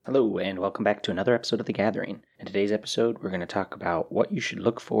Hello, and welcome back to another episode of The Gathering. In today's episode, we're going to talk about what you should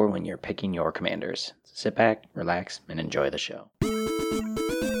look for when you're picking your commanders. So sit back, relax, and enjoy the show.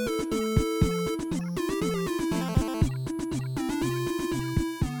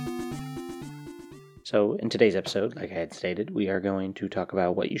 So in today's episode, like I had stated, we are going to talk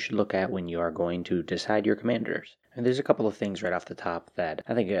about what you should look at when you are going to decide your commanders. And there's a couple of things right off the top that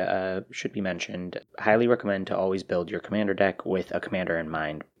I think should be mentioned. I highly recommend to always build your commander deck with a commander in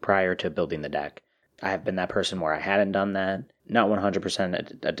mind prior to building the deck. I have been that person where I hadn't done that. Not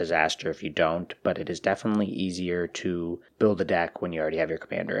 100% a disaster if you don't, but it is definitely easier to build a deck when you already have your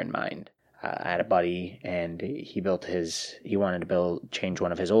commander in mind. I had a buddy, and he wanted to change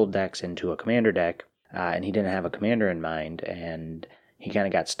one of his old decks into a commander deck. And he didn't have a commander in mind, and he kind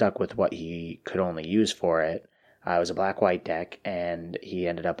of got stuck with what he could only use for it. It was a black-white deck, and he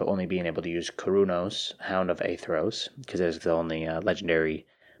ended up only being able to use Kurunos, Hound of Aethros, because it was the only legendary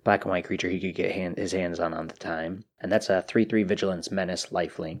black and white creature he could get his hands on the time. And that's a 3/3 Vigilance Menace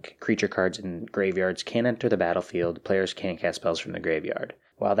lifelink. Creature cards in graveyards can't enter the battlefield. Players can't cast spells from the graveyard.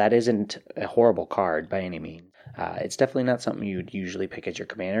 While that isn't a horrible card by any means, it's definitely not something you'd usually pick as your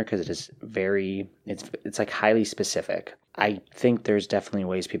commander because it is it's like highly specific. I think there's definitely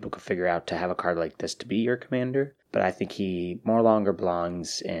ways people could figure out to have a card like this to be your commander, but I think he more longer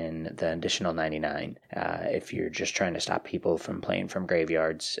belongs in the additional 99. If you're just trying to stop people from playing from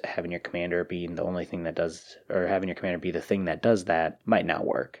graveyards, having your commander being the only thing that does, or having your commander be the thing that does that might not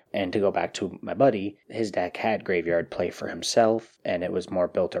work. And to go back to my buddy, his deck had graveyard play for himself, and it was more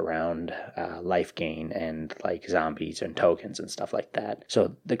built around life gain and like zombies and tokens and stuff like that.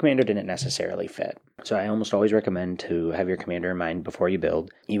 So the commander didn't necessarily fit. So I almost always recommend to have your commander in mind before you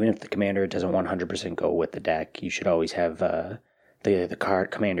build. Even if the commander doesn't 100% go with the deck, you should always have the card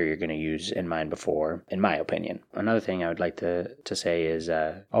commander you're going to use in mind before, in my opinion. Another thing I would like to say is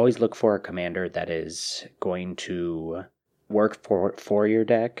always look for a commander that is going to work for your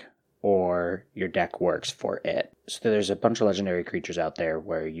deck, or your deck works for it. So there's a bunch of legendary creatures out there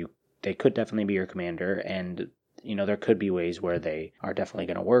where they could definitely be your commander, and there could be ways where they are definitely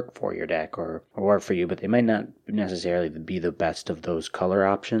going to work for your deck or work for you, but they might not necessarily be the best of those color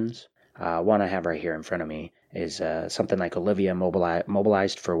options. One I have right here in front of me is something like Olivia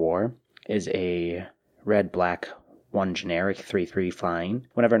Mobilized for War. Is a red-black 1 generic 3/3 flying.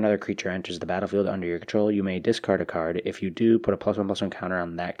 Whenever another creature enters the battlefield under your control, you may discard a card. If you do, put a +1/+1 counter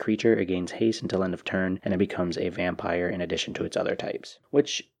on that creature. It gains haste until end of turn, and it becomes a vampire in addition to its other types.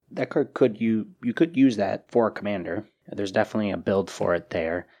 Which, that card you could use that for a commander. There's definitely a build for it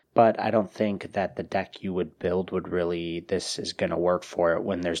there. But I don't think that the deck you would build this is going to work for it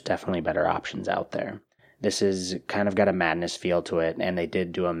when there's definitely better options out there. This is kind of got a Madness feel to it, and they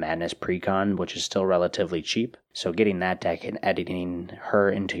did do a Madness precon, which is still relatively cheap. So getting that deck and editing her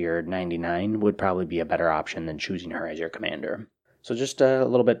into your 99 would probably be a better option than choosing her as your commander. So just a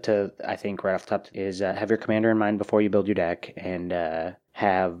little bit to, I think, right off the top is have your commander in mind before you build your deck, and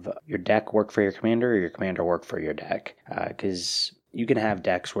have your deck work for your commander or your commander work for your deck. Because you can have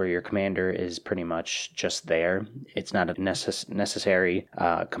decks where your commander is pretty much just there. It's not a necessary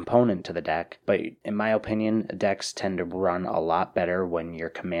component to the deck. But in my opinion, decks tend to run a lot better when your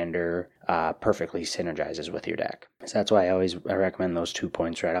commander perfectly synergizes with your deck. So that's why I recommend those 2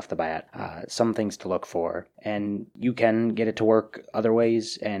 points right off the bat. Some things to look for. And you can get it to work other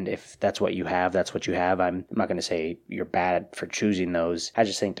ways. And if that's what you have, that's what you have. I'm not going to say you're bad for choosing those. I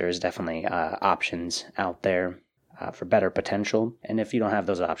just think there's definitely options out there for better potential, and if you don't have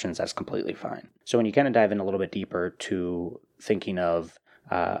those options, that's completely fine. So when you kind of dive in a little bit deeper to thinking of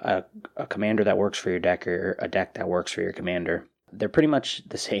a commander that works for your deck or a deck that works for your commander, they're pretty much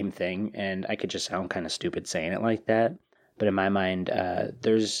the same thing, and I could just sound kind of stupid saying it like that, but in my mind,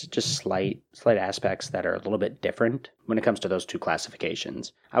 there's just slight aspects that are a little bit different when it comes to those two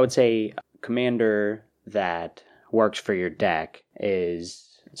classifications. I would say a commander that works for your deck is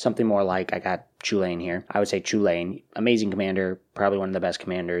something more like, I got Chulane here. I would say Chulane, amazing commander, probably one of the best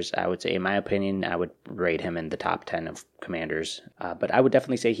commanders. I would say, in my opinion, I would rate him in the top 10 of commanders. But I would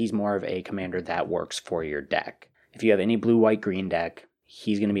definitely say he's more of a commander that works for your deck. If you have any blue, white, green deck,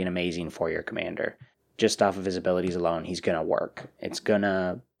 he's going to be amazing for your commander. Just off of his abilities alone, he's going to work. As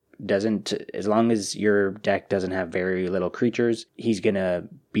long as your deck doesn't have very little creatures, he's going to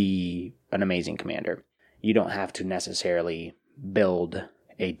be an amazing commander. You don't have to necessarily build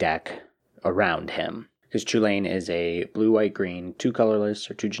a deck around him, because Chulane is a blue, white, green, 2 colorless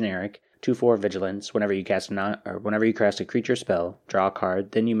or 2 generic, 2/4 vigilance. Whenever you cast a creature spell, draw a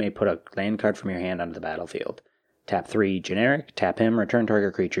card, then you may put a land card from your hand onto the battlefield. Tap 3, generic, tap him, return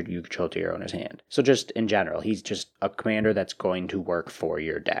target creature you control to your owner's hand. So just in general, he's just a commander that's going to work for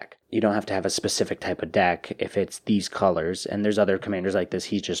your deck. You don't have to have a specific type of deck if it's these colors, and there's other commanders like this,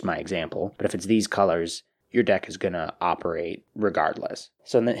 he's just my example. But if it's these colors, your deck is going to operate regardless.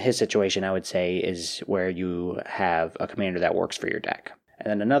 So in his situation, I would say, is where you have a commander that works for your deck. And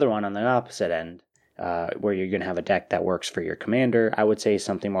then another one on the opposite end, where you're going to have a deck that works for your commander, I would say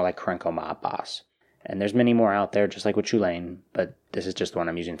something more like Krenko Mob Boss. And there's many more out there, just like with Chulane, but this is just the one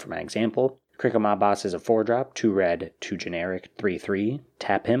I'm using for my example. Krenko Mob Boss is a 4-drop, 2 red, 2 generic, 3/3.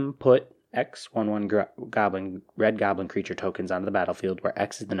 Tap him, put X 1/1 goblin, red goblin creature tokens onto the battlefield, where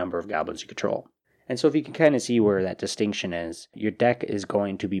X is the number of goblins you control. And so if you can kind of see where that distinction is, your deck is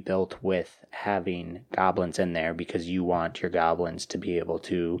going to be built with having goblins in there because you want your goblins to be able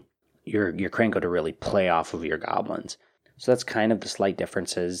to, your Krenko to really play off of your goblins. So that's kind of the slight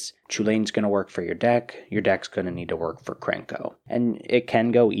differences. Chulane's going to work for your deck's going to need to work for Krenko. And it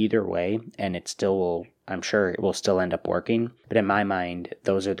can go either way, and it still will, I'm sure it will still end up working. But in my mind,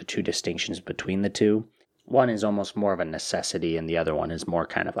 those are the two distinctions between the two. One is almost more of a necessity, and the other one is more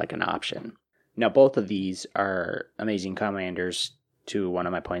kind of like an option. Now, both of these are amazing commanders. To one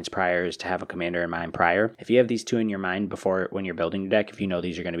of my points prior is to have a commander in mind prior. If you have these two in your mind before when you're building your deck, if you know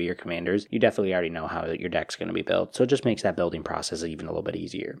these are going to be your commanders, you definitely already know how your deck's going to be built. So it just makes that building process even a little bit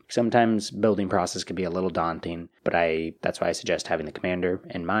easier. Sometimes building process can be a little daunting, but that's why I suggest having the commander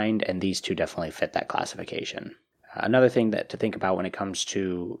in mind, and these two definitely fit that classification. Another thing that to think about when it comes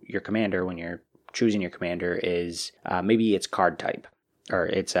to your commander, when you're choosing your commander, is maybe it's card type, or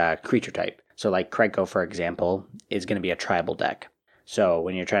it's creature type. So like Krenko, for example, is going to be a tribal deck. So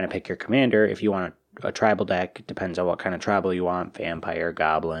when you're trying to pick your commander, if you want a tribal deck, depends on what kind of tribal you want, vampire,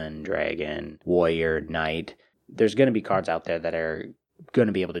 goblin, dragon, warrior, knight. There's going to be cards out there that are going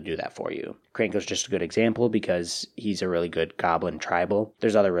to be able to do that for you. Krenko's just a good example because he's a really good goblin tribal.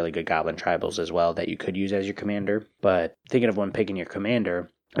 There's other really good goblin tribals as well that you could use as your commander. But thinking of when picking your commander,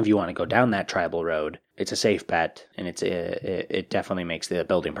 if you want to go down that tribal road, it's a safe bet, and it definitely makes the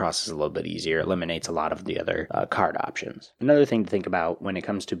building process a little bit easier. It eliminates a lot of the other card options. Another thing to think about when it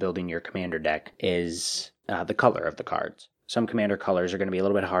comes to building your commander deck is the color of the cards. Some commander colors are going to be a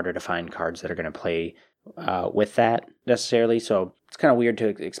little bit harder to find cards that are going to play with that necessarily, so it's kind of weird to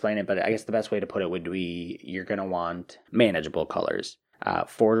explain it, but I guess the best way to put it would be you're going to want manageable colors.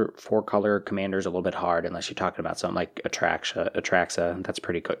 Four color commander is a little bit hard unless you're talking about something like Atraxa. That's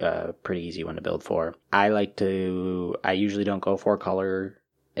pretty easy one to build for. I usually don't go 4 color.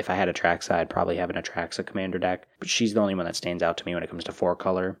 If I had Atraxa, I'd probably have an Atraxa commander deck, but she's the only one that stands out to me when it comes to 4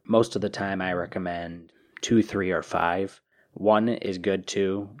 color. Most of the time I recommend 2, 3, or 5. 1 is good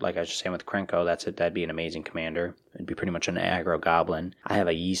too. Like I was just saying with Krenko, that'd be an amazing commander. It'd be pretty much an aggro goblin. I have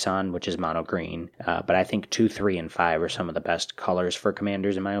a Yisan, which is mono green, but I think 2, 3, and 5 are some of the best colors for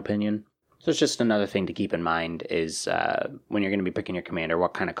commanders in my opinion. So it's just another thing to keep in mind is when you're going to be picking your commander,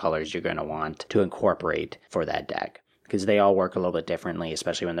 what kind of colors you're going to want to incorporate for that deck, because they all work a little bit differently,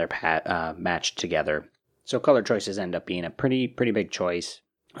 especially when they're matched together. So color choices end up being a pretty big choice.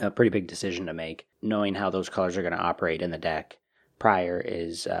 A pretty big decision to make. Knowing how those colors are going to operate in the deck prior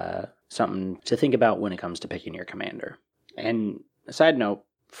is something to think about when it comes to picking your commander. And a side note,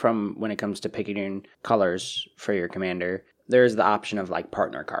 from when it comes to picking your colors for your commander, there's the option of like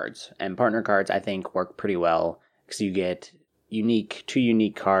partner cards. And partner cards I think work pretty well because you get two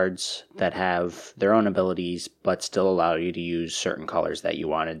unique cards that have their own abilities but still allow you to use certain colors that you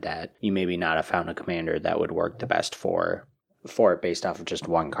wanted that you maybe not have found a commander that would work the best for it based off of just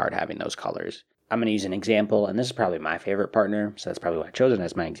one card having those colors. I'm going to use an example, and this is probably my favorite partner, so that's probably why I chose it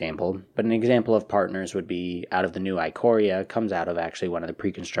as my example. But an example of partners would be out of the new Ikoria, comes out of actually one of the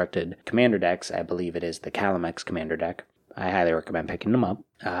pre-constructed commander decks. I believe it is the Calamex commander deck. I highly recommend picking them up.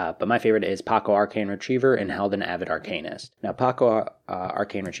 But my favorite is Paco Arcane Retriever and Helden Avid Arcanist. Now, Paco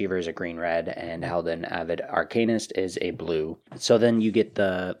Arcane Retriever is a green-red, and Helden Avid Arcanist is a blue. So then you get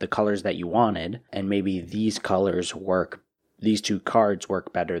the colors that you wanted, and maybe these colors work. These 2 cards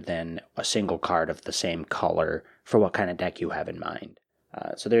work better than a single card of the same color for what kind of deck you have in mind.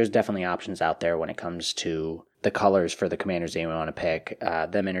 So there's definitely options out there when it comes to the colors for the commanders that you want to pick.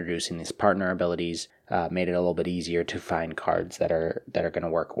 Them introducing these partner abilities made it a little bit easier to find cards that are going to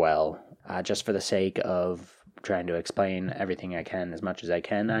work well. Just for the sake of trying to explain everything I can as much as I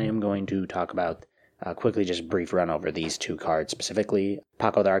can, I am going to talk about quickly just brief run over these 2 cards specifically.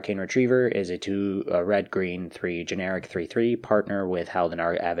 Paco the Arcane Retriever is a red-green 3 generic 3/3 partner with Helden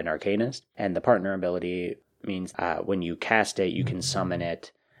Avid Arcanist, and the partner ability means when you cast it, you can summon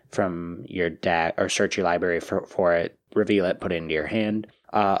it from your deck or search your library for it, reveal it, put it into your hand.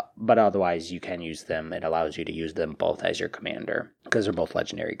 But otherwise, you can use them. It allows you to use them both as your commander because they're both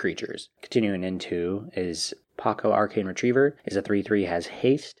legendary creatures. Continuing into is Paco Arcane Retriever is a 3/3, has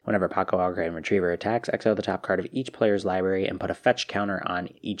haste. Whenever Paco Arcane Retriever attacks, exile the top card of each player's library and put a fetch counter on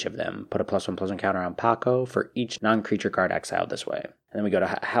each of them. Put a +1/+1 counter on Paco for each non-creature card exiled this way. And then we go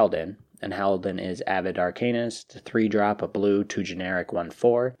to Halden. And Halden is Avid Arcanist, 3-drop, a blue, 2 generic,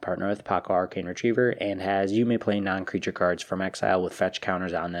 1/4, partner with Paco Arcane Retriever, and has you may play non-creature cards from exile with fetch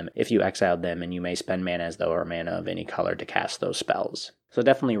counters on them if you exiled them, and you may spend mana as though or mana of any color to cast those spells. So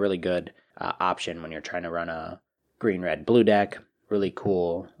definitely a really good option when you're trying to run a green, red, blue deck. Really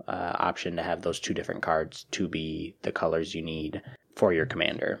cool option to have those 2 different cards to be the colors you need for your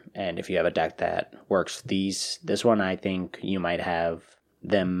commander. And if you have a deck that works this one, I think you might have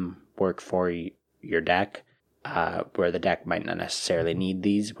them work for your deck, where the deck might not necessarily need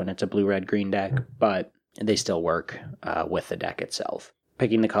these when it's a blue, red, green deck, but they still work with the deck itself.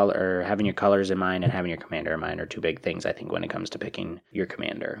 Picking the color, or having your colors in mind and having your commander in mind are 2 big things, I think, when it comes to picking your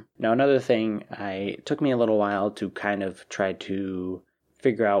commander. Now, another thing, it took me a little while to kind of try to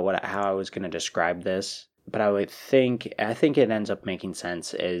figure out how I was going to describe this, but I think it ends up making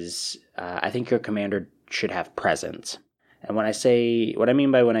sense is I think your commander should have presence. And what I mean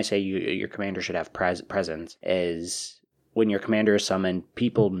by when I say your commander should have presence is when your commander is summoned,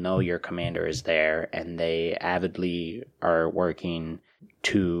 people know your commander is there, and they avidly are working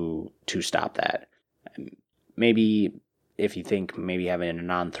to stop that. Maybe if you think maybe having a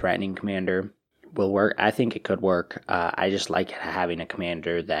non-threatening commander will work, I think it could work. I just like having a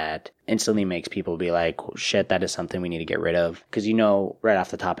commander that instantly makes people be like, well, shit, that is something we need to get rid of. Because you know right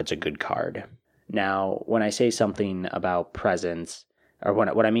off the top it's a good card. Now, when I say something about presence, or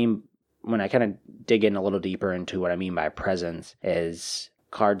what I mean when I kind of dig in a little deeper into what I mean by presence, is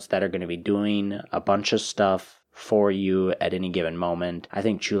cards that are going to be doing a bunch of stuff for you at any given moment. I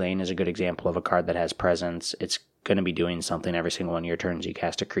think Chulane is a good example of a card that has presence. It's going to be doing something every single one of your turns. You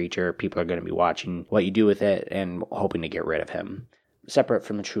cast a creature, people are going to be watching what you do with it and hoping to get rid of him. Separate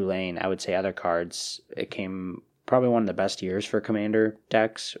from the Chulane, I would say other cards, it came probably one of the best years for Commander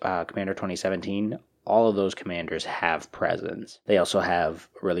decks, Commander 2017. All of those commanders have presence. They also have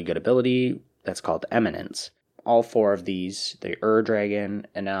a really good ability that's called Eminence. All 4 of these, the Dragon,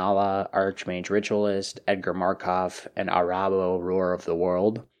 Inala, Archmage Ritualist, Edgar Markov, and Arabo, Roar of the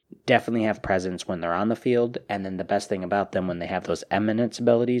World, definitely have presence when they're on the field. And then the best thing about them, when they have those Eminence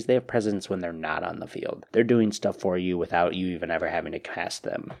abilities, they have presence when they're not on the field. They're doing stuff for you without you even ever having to cast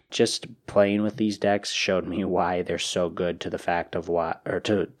them. Just playing with these decks showed me why they're so good, to the fact of why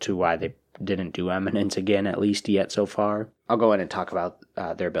they didn't do Eminence again, at least yet so far. I'll go in and talk about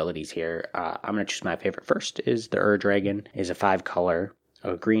their abilities here. I'm going to choose my favorite first. Is the Dragon. Is a 5-color,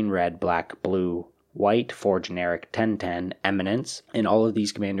 a green, red, black, blue, white, 4 generic, 10/10 Eminence. And all of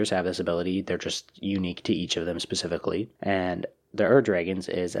these commanders have this ability. They're just unique to each of them specifically. And the Dragons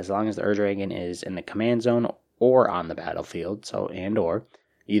is, as long as the Dragon is in the command zone or on the battlefield, so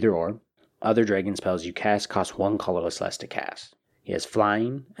either or, other dragon spells you cast cost 1 colorless less to cast. He has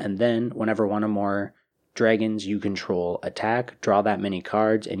flying, and then whenever one or more dragons you control attack, draw that many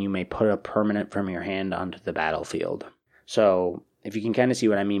cards, and you may put a permanent from your hand onto the battlefield. So, if you can kind of see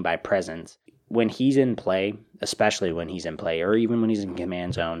what I mean by presence, when he's in play, especially when he's in play, or even when he's in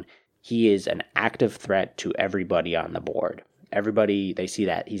command zone, he is an active threat to everybody on the board. Everybody, they see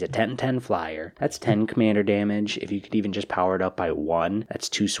that he's a 10/10 flyer. That's 10 commander damage. If you could even just power it up by 1, that's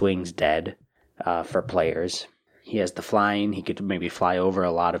 2 swings dead for players. He has the flying. He could maybe fly over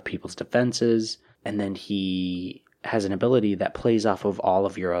a lot of people's defenses. And then he has an ability that plays off of all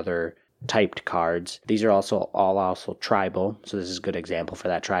of your other typed cards. These are also tribal, so this is a good example for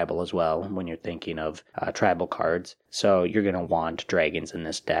that tribal as well when you're thinking of tribal cards. So you're going to want dragons in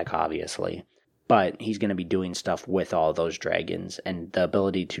this deck, obviously. But he's going to be doing stuff with all those dragons, and the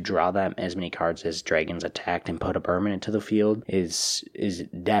ability to draw them as many cards as dragons attacked and put a permanent to the field is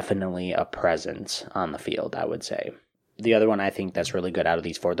definitely a presence on the field, I would say. The other one I think that's really good out of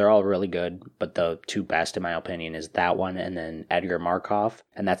these 4, they're all really good, but the 2 best in my opinion is that one and then Edgar Markov,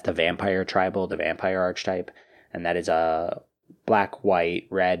 and that's the Vampire Tribal, the Vampire Archetype, and that is a black, white,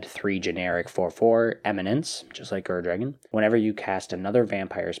 red, 3 generic 4/4 Eminence, just like Dragon. Whenever you cast another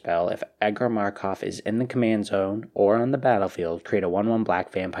vampire spell, if Edgar Markov is in the command zone or on the battlefield, create a 1/1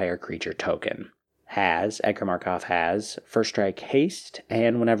 black vampire creature token. Edgar Markov has First Strike Haste,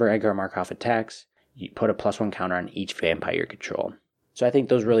 and whenever Edgar Markov attacks, you put a +1 counter on each vampire you control. So I think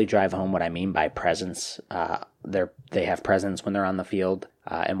those really drive home what I mean by presence. They have presence when they're on the field,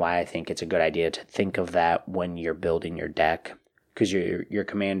 and why I think it's a good idea to think of that when you're building your deck. Because your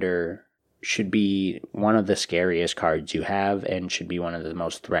commander should be one of the scariest cards you have and should be one of the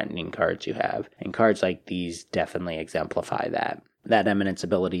most threatening cards you have. And cards like these definitely exemplify that. That Eminence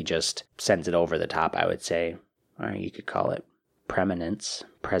ability just sends it over the top, I would say. Or you could call it Preeminence.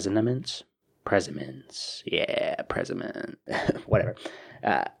 Presentiments? Presements. Yeah, Presement. Whatever.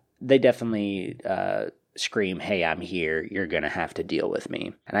 They definitely scream, hey, I'm here, you're going to have to deal with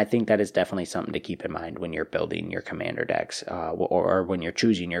me. And I think that is definitely something to keep in mind when you're building your commander decks, or when you're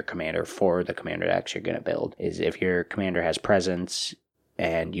choosing your commander for the commander decks you're going to build, is if your commander has presence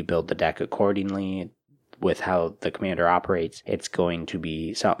and you build the deck accordingly with how the commander operates, it's going to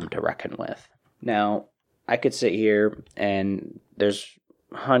be something to reckon with. Now, I could sit here and there's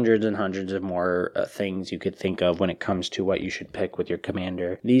hundreds and hundreds of more things you could think of when it comes to what you should pick with your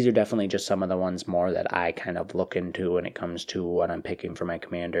commander. These are definitely just some of the ones more that I kind of look into when it comes to what I'm picking for my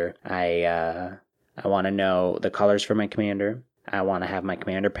commander. I want to know the colors for my commander. I want to have my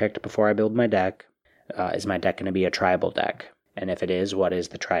commander picked before I build my deck. Is my deck going to be a tribal deck? And if it is, what is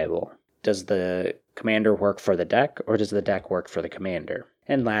the tribal? Does the commander work for the deck, or does the deck work for the commander?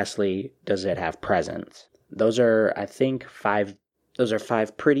 And lastly, does it have presence? Those are, I think, five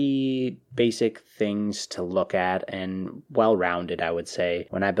pretty basic things to look at and well-rounded, I would say.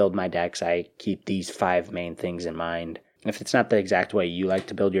 When I build my decks, I keep these 5 main things in mind. If it's not the exact way you like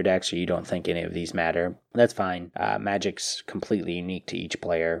to build your decks or you don't think any of these matter, that's fine. Magic's completely unique to each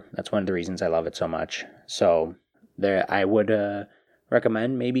player. That's one of the reasons I love it so much. So I would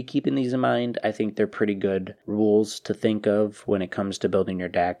recommend maybe keeping these in mind. I think they're pretty good rules to think of when it comes to building your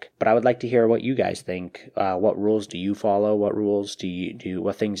deck. But I would like to hear what you guys think. What rules do you follow? What rules do you do?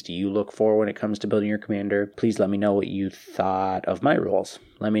 What things do you look for when it comes to building your commander? Please let me know what you thought of my rules.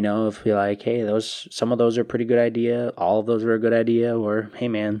 Let me know if you're like, hey, some of those are a pretty good idea. All of those are a good idea. Or, hey,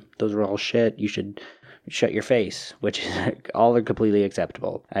 man, those are all shit. You should shut your face, which all are completely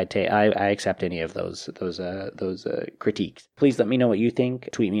acceptable. I accept any of those critiques. Please let me know what you think.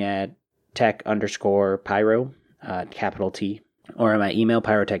 Tweet me at tech_pyro, capital T, or my email,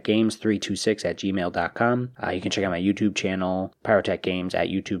 pyrotechgames326@gmail.com. You can check out my YouTube channel, pyrotechgames at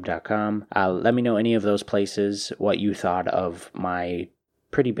youtube.com. Let me know any of those places what you thought of my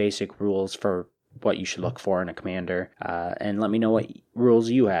pretty basic rules for what you should look for in a commander, and let me know what rules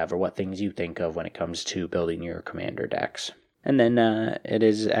you have or what things you think of when it comes to building your commander decks. And then it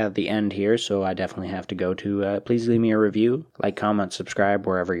is at the end here, so I definitely have to go to, please leave me a review, like, comment, subscribe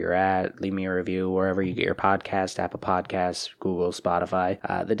wherever you're at. Leave me a review wherever you get your podcast, Apple Podcasts, Google, Spotify.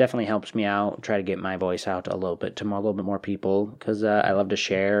 That definitely helps me out. Try to get my voice out a little bit more people, because I love to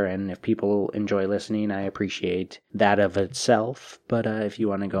share, and if people enjoy listening, I appreciate that of itself. But if you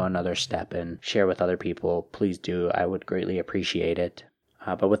want to go another step and share with other people, please do. I would greatly appreciate it.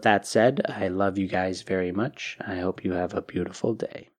 But with that said, I love you guys very much. I hope you have a beautiful day.